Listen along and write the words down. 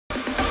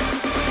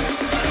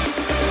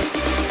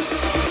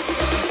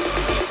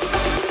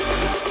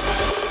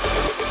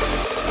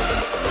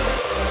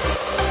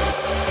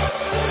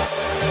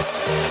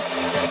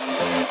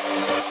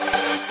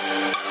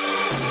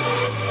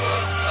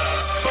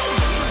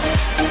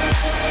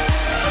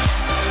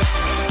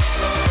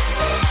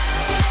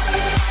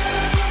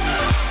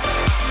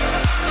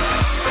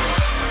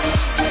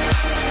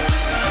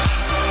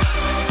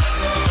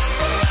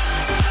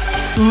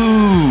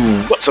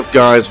What's up,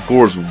 guys? Of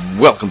course,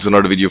 welcome to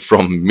another video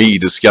from me,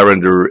 the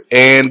Skyrander.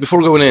 And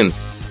before going in,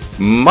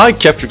 my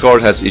capture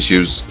card has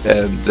issues,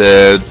 and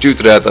due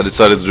to that I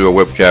decided to do a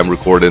webcam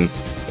recording.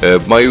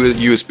 My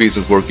USB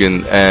isn't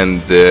working,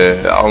 and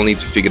I'll need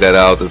to figure that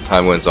out as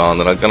time went on,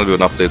 and I'm gonna do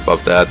an update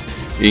about that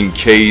in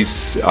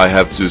case I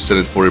have to send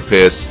it for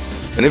repairs.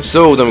 And if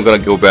so, then we're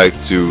gonna go back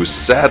to,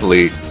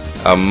 sadly,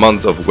 a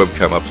month of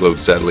webcam upload,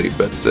 sadly,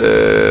 but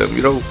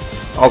you know,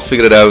 I'll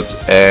figure it out,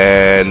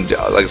 and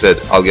like I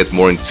said, I'll get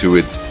more into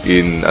it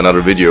in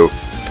another video.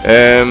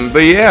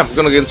 But yeah, I'm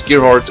gonna against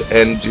Gearhart,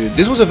 and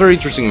this was a very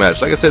interesting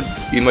match. Like I said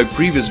in my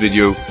previous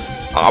video,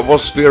 I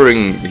was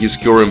fearing his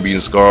Kyurem being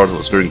scarred, I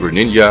was fearing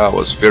Greninja, I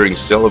was fearing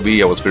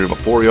Celebi, I was fearing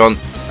Vaporeon,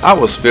 I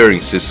was fearing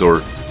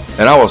Scizor,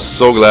 and I was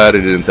so glad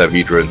he didn't have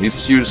Heatran.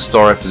 He's used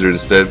Star Raptor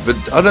instead. But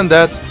other than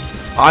that,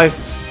 I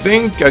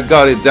think I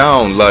got it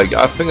down. Like,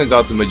 I think I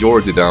got the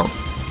majority down.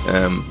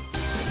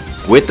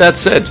 With that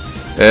said,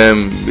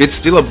 it's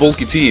still a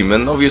bulky team,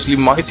 and obviously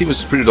my team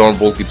is pretty darn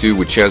bulky too,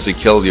 with Chansey,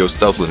 Keldeo,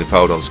 Stoutland,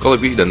 Powdon,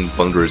 Scolipede, and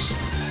Thundurus.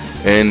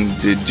 And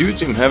due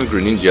to him having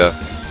Greninja,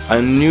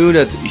 I knew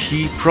that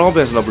he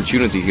probably has an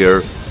opportunity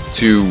here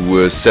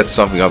to set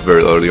something up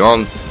very early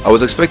on. I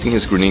was expecting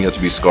his Greninja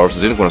to be Scarf, so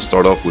I didn't want to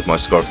start off with my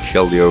Scarf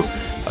Keldeo.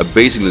 I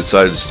basically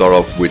decided to start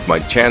off with my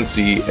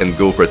Chansey and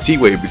go for a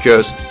T-Wave,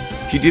 because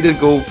he didn't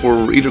go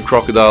for either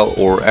Crocodile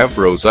or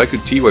Ampharos, so I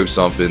could T-Wave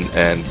something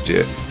and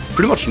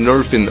pretty much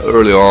nerf him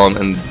early on,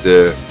 and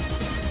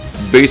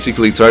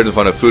basically try to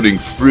find a footing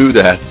through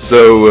that.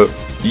 So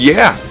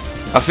yeah,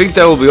 I think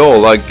that will be all.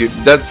 Like,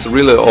 that's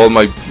really all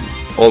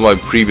my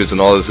previous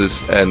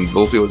analysis, and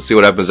we'll see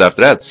what happens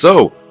after that.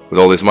 So with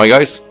all this, my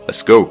guys,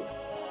 let's go.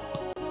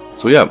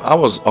 So yeah, I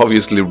was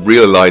obviously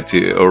really right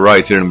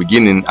here in the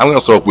beginning. I'm gonna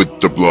start with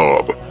the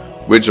Blob,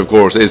 which of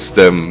course is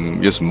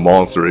just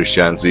monstrous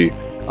Chansey.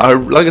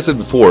 Like I said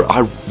before,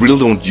 I really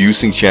don't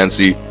using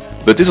Chansey,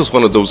 but this was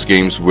one of those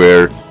games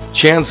where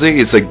Chansey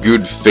is a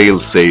good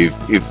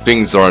fail-safe if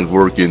things aren't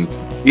working.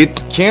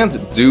 It can't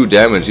do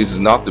damage, this is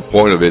not the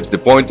point of it. The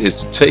point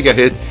is to take a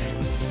hit,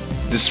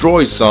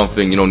 destroy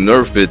something, you know,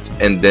 nerf it,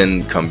 and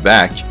then come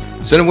back.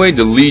 So anyway,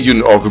 the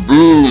Legion of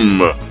Boom,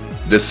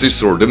 the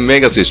Scizor, the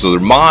Mega Scizor,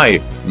 my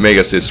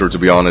Mega Scizor, to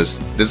be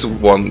honest. This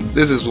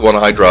is one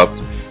I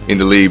dropped in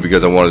the league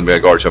because I wanted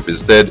Mega Garchomp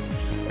instead.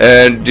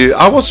 And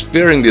I was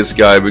fearing this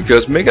guy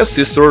because Mega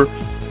Scizor,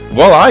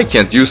 well, I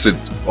can't use it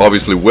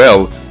obviously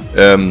well.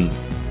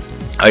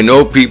 I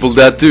know people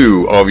that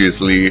do,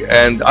 obviously,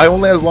 and I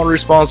only had one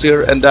response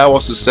here, and that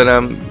was to send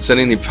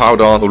in the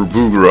Powdon or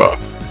Bugura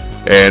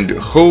and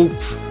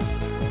hope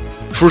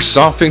for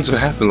something to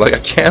happen. Like, I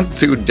can't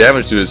do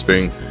damage to this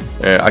thing,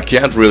 I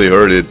can't really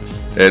hurt it.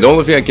 The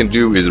only thing I can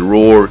do is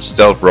Roar,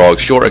 Stealth Rock.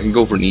 Sure, I can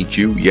go for an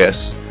EQ,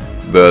 yes,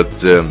 but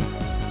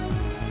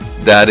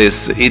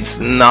it's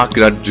not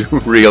gonna do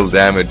real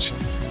damage.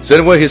 So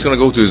anyway, he's gonna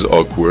go to his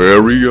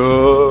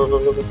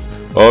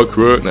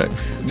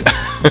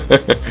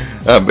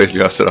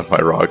basically I set up my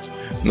rocks.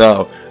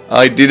 Now,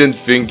 I didn't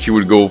think he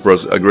would go for an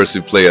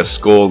aggressive play as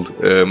Scald.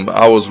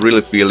 I was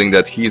really feeling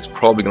that he's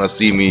probably gonna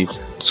see me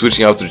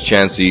switching out to the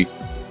Chansey,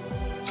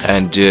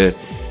 and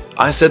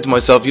I said to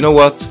myself, you know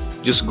what,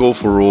 just go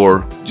for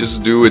Roar,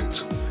 just do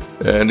it.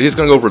 And he's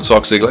gonna go for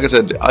Toxic. Like I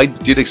said, I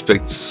did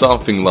expect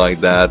something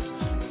like that,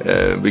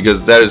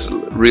 because that is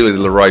really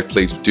the right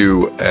play to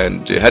do.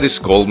 And had he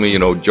Scald me, you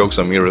know, jokes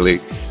on me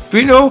really. But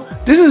you know,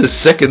 this is the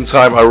second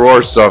time I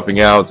roar something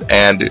out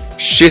and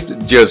shit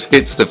just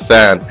hits the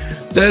fan.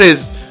 That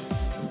is...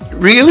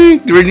 really?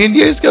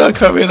 Greninja is gonna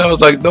come in? I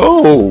was like,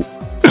 no!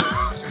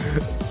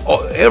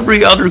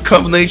 Every other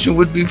combination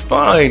would be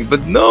fine,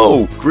 but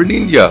no!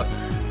 Greninja!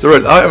 So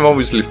right, I am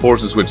obviously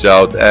forced to switch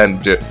out,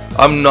 and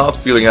I'm not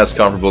feeling as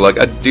comfortable. Like,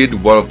 I did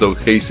one of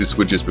those hasty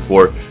switches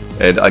before,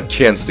 and I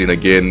can't stand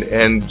again.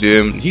 And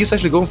he's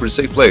actually going for the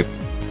safe play.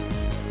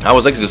 I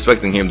was actually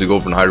expecting him to go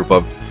for an Hydro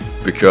Pump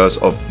because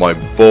of my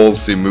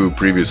ballsy move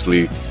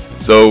previously.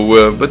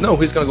 So, but no,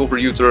 he's gonna go for a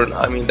U-turn.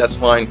 I mean, that's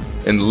fine.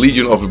 And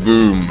Legion of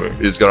Boom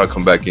is gonna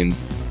come back in.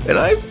 And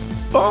I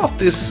thought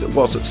this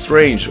was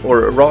strange,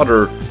 or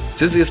rather,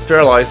 since he's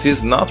paralyzed,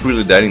 he's not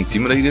really that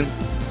intimidating.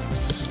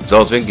 So I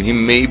was thinking he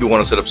maybe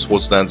want to set up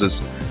Swords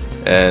Dances,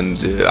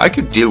 and I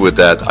could deal with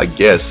that, I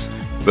guess.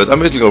 But I'm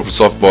basically going for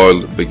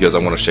Softball because I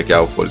want to check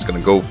out what he's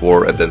gonna go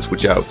for and then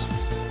switch out.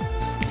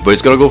 But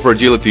he's gonna go for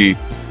Agility,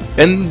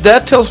 and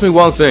that tells me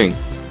one thing.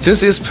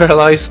 Since he's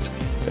paralyzed,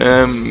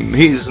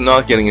 he's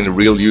not getting any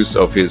real use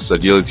of his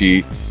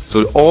Agility.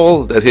 So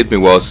all that hit me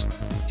was,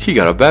 he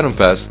got a Baton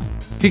Pass.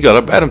 He got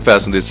a Baton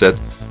Pass in this set.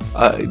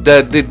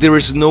 There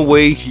is no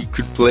way he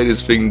could play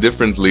this thing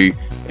differently.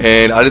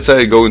 And I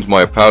decided to go into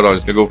my Powdon.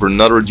 He's gonna go for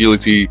another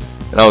Agility,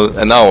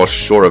 and now I was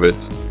sure of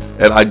it.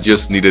 And I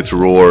just needed to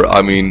Roar.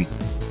 I mean,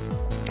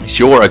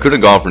 sure, I could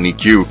have gone for an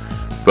EQ,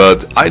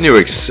 but I knew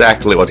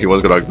exactly what he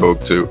was gonna go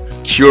to.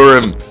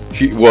 Kyurem,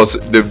 he was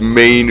the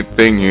main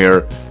thing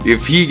here.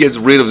 If he gets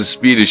rid of the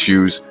speed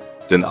issues,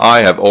 then I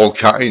have all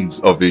kinds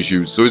of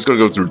issues. So he's gonna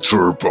go through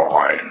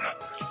Turbine,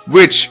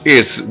 which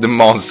is the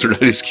monster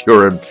that is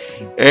Kyurem.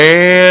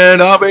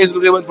 And I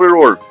basically went for a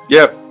roar.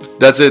 Yeah,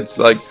 that's it.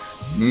 Like,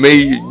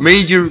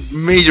 major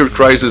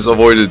crisis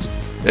avoided.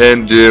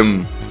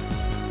 And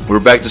we're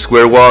back to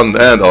square one,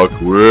 and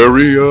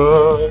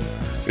Aquaria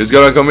is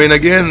gonna come in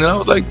again. And I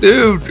was like,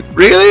 dude,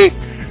 really?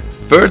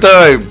 Third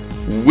time.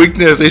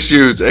 Weakness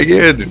issues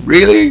again.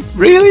 Really?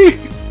 Really?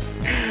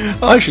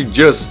 I should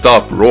just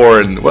stop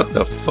roaring. What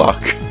the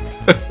fuck?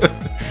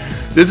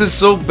 This is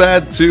so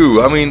bad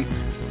too. I mean,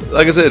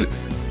 like I said,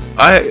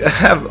 I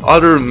have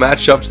other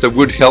matchups that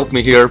would help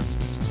me here.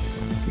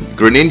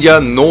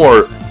 Greninja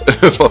nor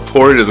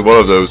Vaporeon is one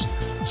of those.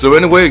 So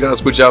anyway, gonna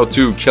switch out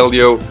to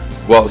Keldeo.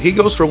 Well, he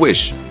goes for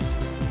Wish.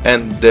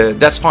 And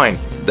that's fine.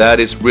 That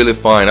is really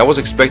fine. I was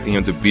expecting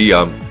him to be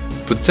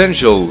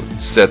potential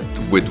set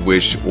with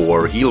Wish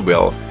or Heal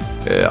Bell.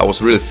 I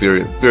was really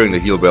fearing the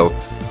Heal Bell.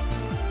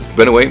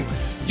 But anyway,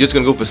 just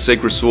gonna go for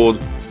Sacred Sword,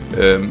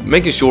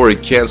 making sure he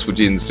can switch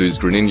into his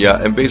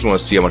Greninja, and basically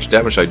want to see how much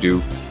damage I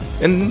do.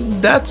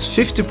 And that's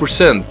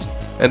 50%.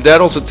 And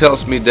that also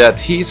tells me that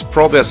he's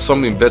probably has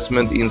some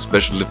investment in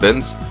special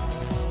defense.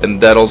 And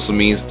that also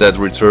means that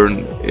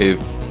return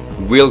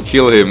will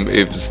kill him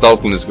if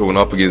Stoutland is going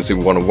up against him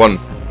one-on-one.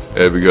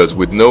 Because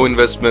with no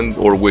investment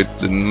or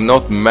with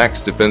not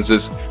max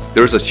defenses,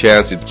 there's a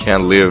chance it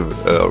can live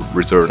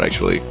return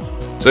actually.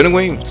 So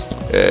anyway,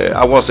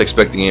 I was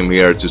expecting him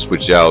here to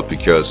switch out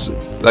because,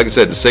 like I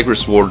said, the Sacred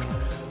Sword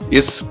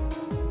is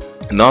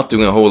not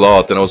doing a whole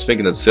lot, and I was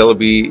thinking that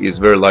Celebi is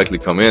very likely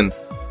come in.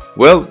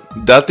 Well,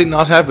 that did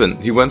not happen.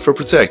 He went for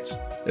Protect,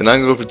 and I'm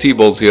gonna go for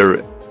T-Bolt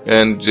here,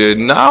 and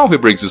now he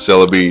brings the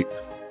Celebi.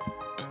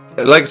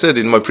 Like I said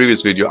in my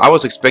previous video, I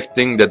was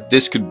expecting that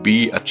this could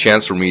be a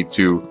chance for me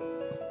to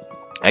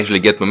actually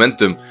get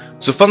momentum.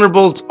 So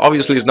Thunderbolt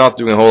obviously is not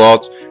doing a whole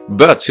lot,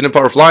 but Hidden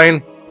Power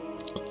Flying,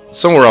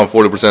 somewhere around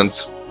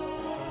 40%.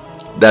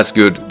 That's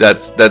good.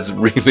 That's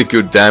really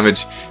good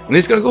damage. And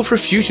he's gonna go for a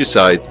Future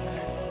Sight.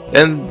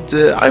 And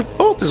I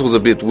thought this was a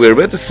bit weird,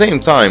 but at the same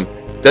time,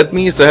 that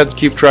means I have to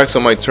keep tracks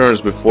on my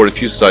turns before the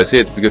Future Sights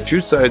hit, because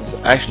Future Sights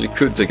actually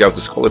could take out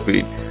the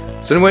Scolipede.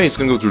 So anyway, it's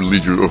gonna go to the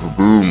Legion of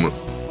Boom.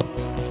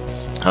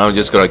 I'm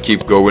just gonna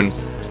keep going,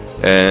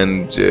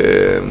 and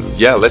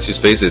yeah, let's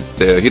just face it,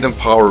 Hidden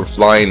Power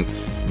Flying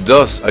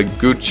does a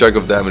good chunk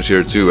of damage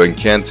here too, and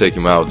can take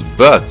him out.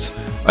 But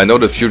I know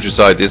the Future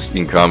Sight is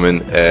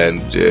incoming,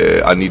 and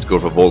I need to go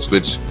for Volt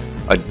Switch.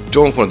 I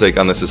don't want to take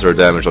unnecessary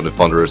damage on the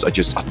Thunderers. I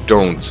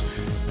don't.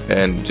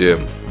 And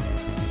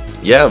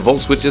yeah,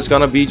 Volt Switch is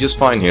gonna be just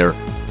fine here.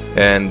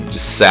 And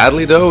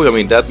sadly though, I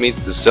mean, that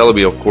means the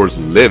Celebi of course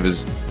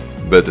lives,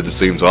 but at the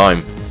same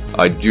time,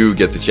 I do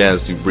get the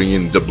chance to bring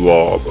in the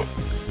Blob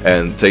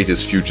and take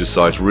this Future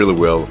Sight really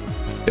well.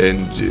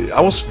 And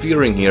I was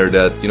fearing here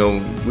that, you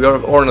know, we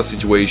are in a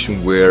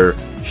situation where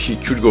he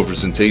could go for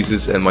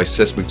Synthesis and my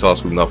Seismic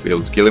Toss would not be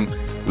able to kill him.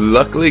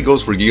 Luckily he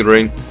goes for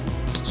Gearhart,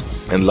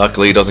 and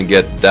luckily he doesn't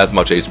get that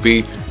much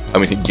HP. I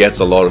mean, he gets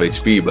a lot of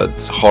HP, but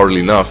it's hardly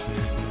enough.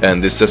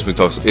 And this Seismic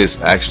Toss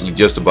is actually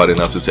just about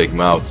enough to take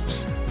him out.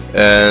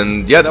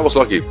 And yeah, that was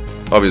lucky.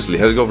 Obviously,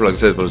 had to go for, like I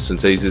said, for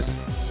Synthesis.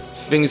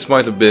 Things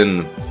might have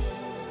been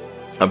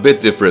a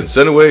bit different.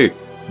 So anyway,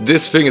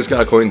 this thing is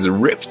gonna go into the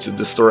Rift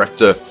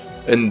Disruptor,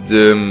 and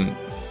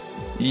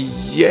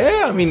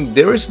yeah, I mean,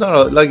 there is not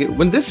a, like,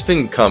 when this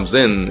thing comes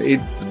in,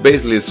 it's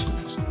basically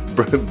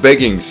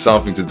begging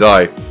something to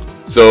die.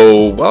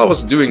 So while I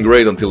was doing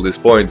great until this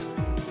point,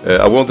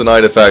 I won't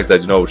deny the fact that,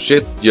 you know,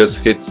 shit just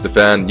hits the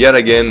fan yet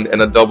again,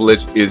 and a double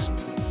edge is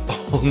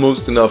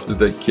almost enough to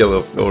take care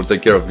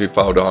of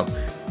Hippowdon.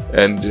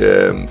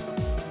 And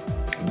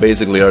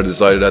basically I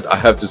decided that I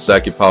have to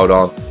sack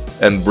Hippowdon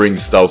and bring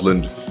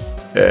Stoutland,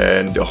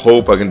 and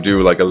hope I can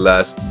do like a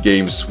last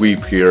game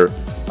sweep here.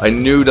 I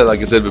knew that,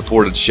 like I said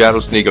before, that Shadow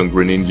Sneak on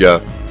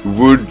Greninja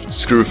would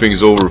screw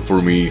things over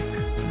for me,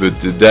 but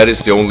that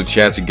is the only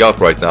chance he got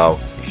right now.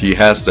 He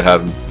has to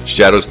have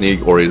Shadow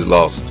Sneak or he's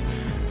lost.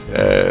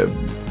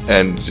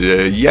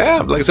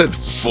 Yeah, like I said,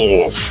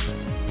 fourth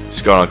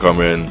is gonna come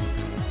in,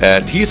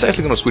 and he's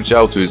actually gonna switch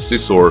out to his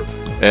Scizor.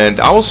 And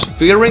I was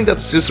fearing that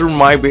Scizor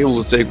might be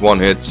able to take one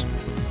hit,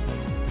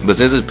 but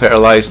since it's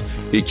paralyzed,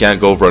 he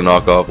can't go for a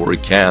knockoff, or he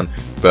can,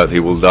 but he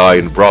will die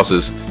in the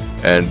process.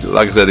 And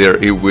like I said here,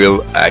 he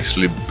will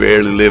actually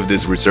barely live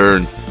this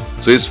return.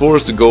 So he's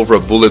forced to go for a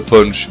Bullet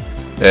Punch,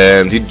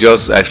 and he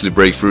does actually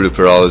break through the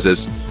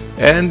paralysis,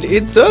 and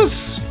it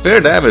does fair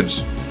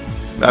damage.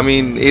 I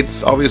mean,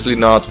 it's obviously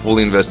not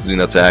fully invested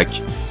in attack,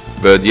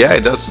 but yeah,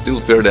 it does still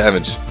fair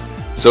damage.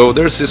 So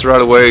there's Scizor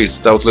right away,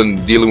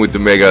 Stoutland dealing with the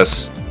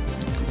Megas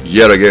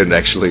yet again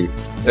actually,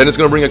 and it's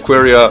gonna bring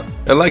Aquaria.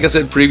 And like I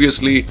said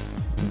previously,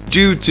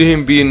 due to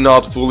him being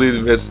not fully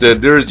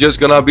invested, there's just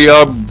gonna be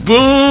a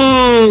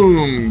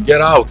boom!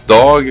 Get out,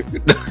 dog!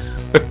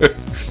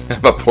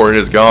 My point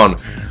is gone.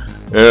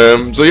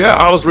 So yeah,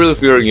 I was really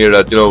fearing here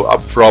that, you know, I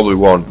probably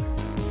won.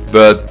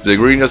 But the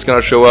green is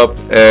gonna show up,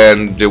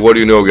 and what do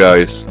you know,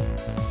 guys?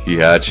 He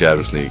had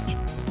Shadow Sneak.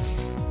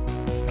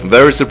 I'm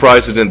very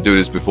surprised he didn't do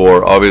this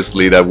before.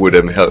 Obviously, that would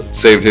have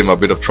saved him a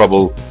bit of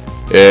trouble.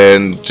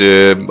 And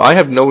I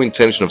have no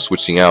intention of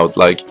switching out.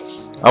 Like,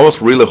 I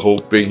was really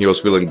hoping he was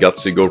feeling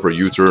gutsy, go for a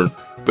U-turn,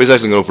 but he's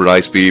actually going for an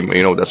ice beam.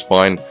 You know, that's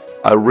fine.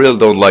 I really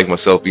don't like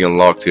myself being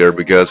locked here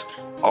because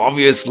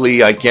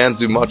obviously I can't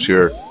do much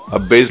here. I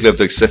basically have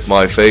to accept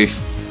my fate,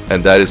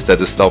 and that is that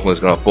the stealth one is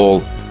gonna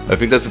fall. I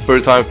think that's the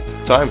first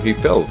time he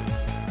fell.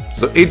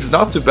 So it's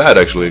not too bad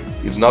actually.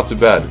 It's not too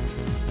bad.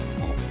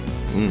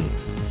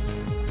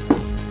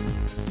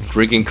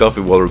 Drinking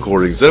coffee while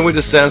recording. So anyway,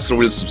 the sandstorm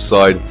will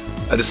subside.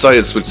 I decided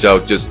to switch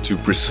out just to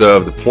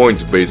preserve the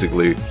points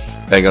basically.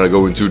 I'm gonna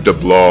go into the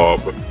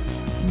blob.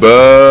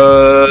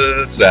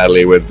 But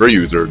sadly went for a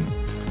U-turn.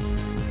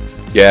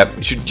 Yeah,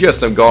 you should just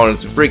have gone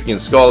into freaking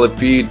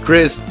Scolipede.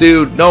 Chris,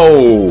 dude,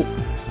 no!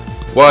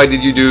 Why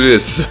did you do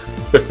this?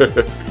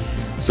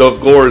 So of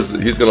course,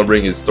 he's gonna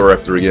bring his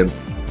Staraptor again.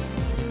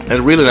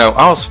 And really now,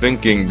 I was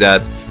thinking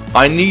that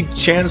I need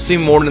Chansey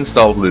more than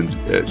Stoutland.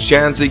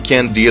 Chansey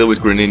can deal with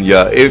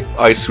Greninja if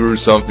I screw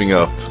something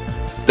up.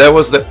 That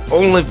was the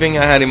only thing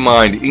I had in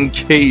mind, in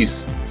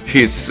case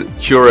his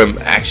Kyurem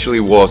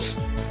actually was...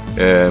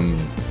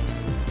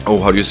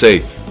 how do you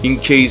say? In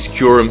case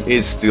Kyurem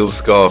is still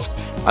scuffed.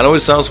 I know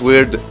it sounds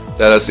weird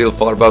that I still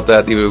thought about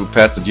that even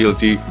past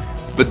agility,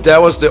 but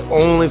that was the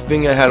only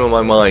thing I had on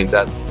my mind,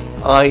 that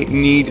I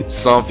need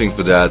something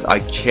for that. I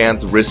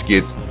can't risk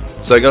it,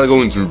 so I gotta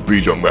go into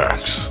Beta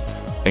Max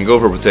and go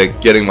for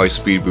Protect, getting my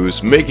speed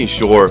boost, making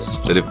sure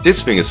that if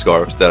this thing is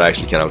scarfed, that I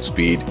actually can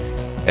outspeed.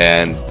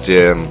 And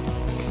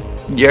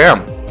yeah,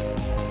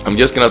 I'm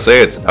just gonna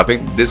say it. I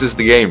think this is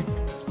the game.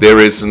 There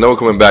is no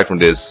coming back from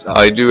this.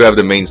 I do have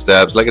the main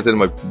stabs. Like I said in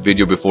my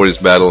video before this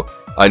battle,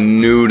 I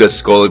knew that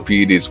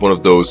Scolipede is one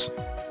of those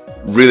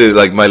really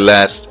like my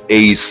last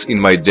ace in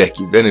my deck.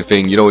 If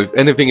anything, you know, if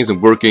anything isn't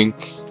working,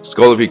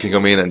 Scolipede can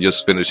come in and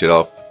just finish it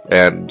off.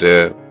 And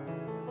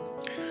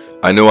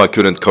I know I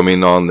couldn't come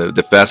in on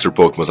the faster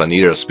Pokemon. I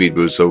needed a speed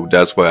boost, so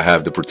that's why I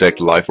have the Protect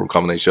Life Orb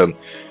combination.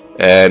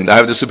 And I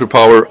have the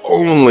superpower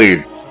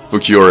only for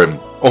Kyurem,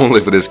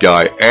 only for this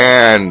guy.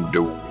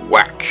 And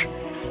whack!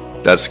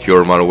 That's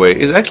Kyurem on the way.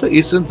 It actually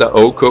isn't that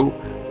Oko.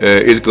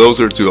 It's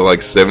closer to like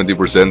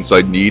 70%, so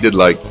I needed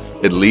like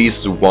at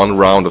least one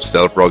round of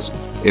Stealth Rocks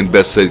in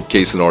best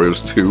case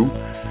scenarios too.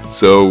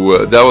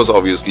 So that was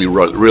obviously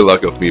real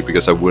luck of me,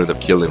 because I wouldn't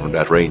have killed him from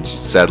that range,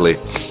 sadly.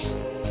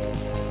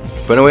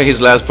 But anyway,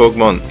 his last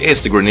Pokemon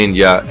is the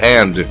Greninja,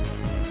 and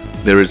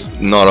there is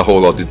not a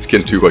whole lot it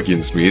can do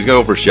against me. He's gonna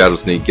go for Shadow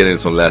Sneak, getting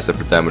some last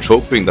effort damage,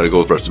 hoping that I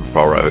go for a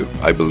superpower,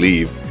 I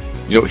believe.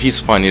 You know, he's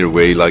fine either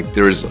way, like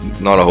there is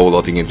not a whole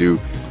lot he can do.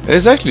 And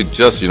it's actually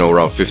just, you know,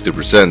 around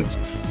 50%.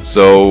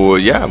 So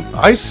yeah,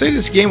 I say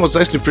this game was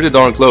actually pretty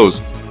darn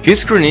close.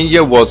 His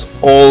Greninja was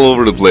all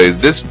over the place.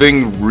 This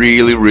thing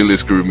really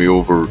screwed me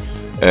over.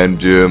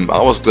 And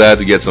I was glad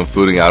to get some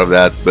footing out of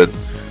that, but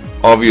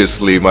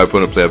obviously my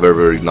opponent played a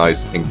very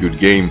nice and good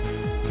game.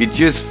 It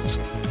just...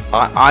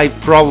 I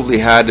probably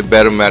had a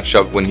better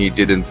matchup when he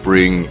didn't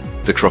bring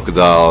the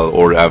Crocodile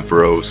or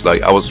Ampharos.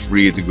 Like, I was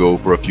free to go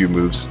for a few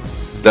moves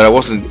that I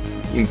wasn't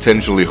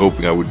intentionally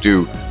hoping I would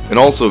do. And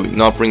also,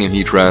 not bringing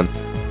Heatran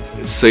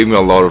saved me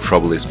a lot of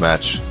trouble this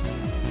match.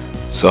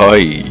 So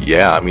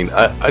yeah, I mean,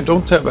 I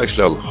don't have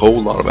actually a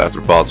whole lot of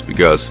afterthoughts,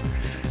 because,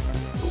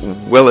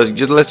 well,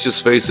 let's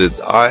just face it,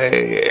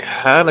 I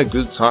had a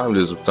good time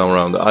this time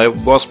around. I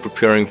was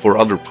preparing for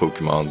other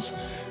Pokemons,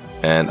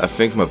 and I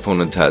think my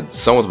opponent had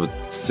somewhat of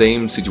the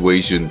same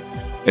situation,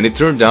 and it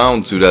turned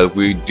down to that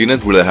we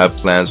didn't really have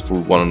plans for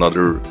one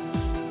another,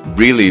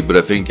 really, but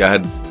I think I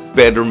had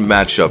better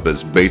matchup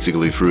as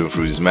basically through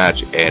this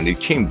match, and it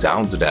came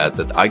down to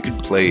that I could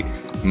play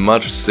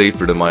much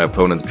safer than my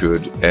opponent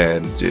could,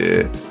 and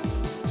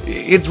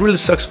it really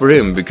sucks for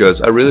him,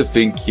 because I really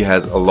think he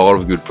has a lot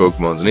of good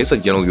Pokemons, and he's a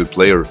generally good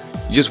player.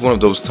 It's just one of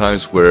those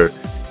times where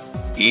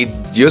it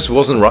just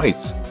wasn't right.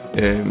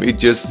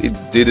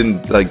 It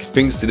didn't, like,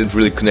 things didn't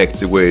really connect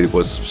the way it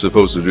was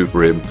supposed to do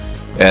for him,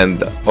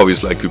 and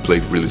obviously I could play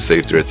really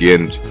safe there at the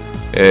end.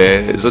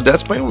 So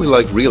that's my only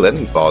like real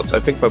ending thoughts. I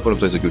think my opponent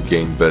plays a good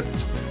game, but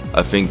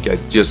I think I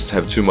just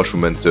have too much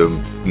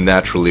momentum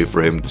naturally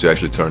for him to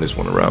actually turn this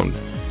one around.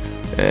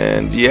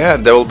 And yeah,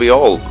 that will be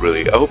all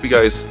really. I hope you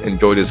guys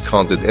enjoy this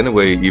content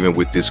anyway, even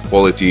with this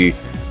quality.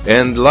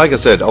 And like I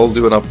said, I'll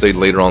do an update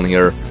later on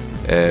here,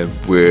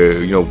 where,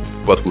 you know,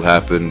 what will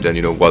happen and,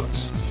 you know,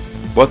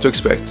 what to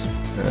expect.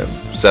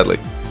 Sadly,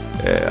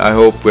 I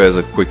hope there's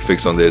a quick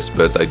fix on this,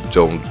 but I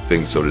don't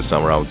think so this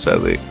time around,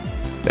 sadly.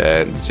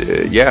 And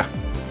yeah,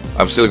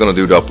 I'm still gonna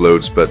do the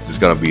uploads, but it's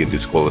gonna be in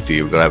this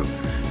quality. We're gonna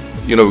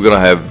have, you know, we're gonna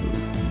have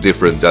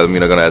different. I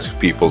mean, I'm gonna ask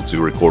people to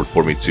record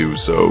for me too,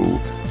 so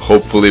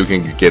hopefully we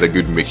can get a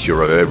good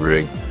mixture of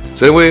everything.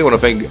 So anyway, I want to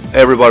thank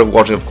everybody for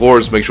watching, of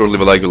course. Make sure to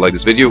leave a like if you like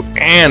this video,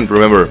 and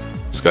remember,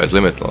 sky's the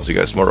limit. I'll see you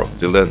guys tomorrow.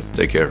 Till then,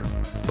 take care.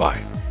 Bye.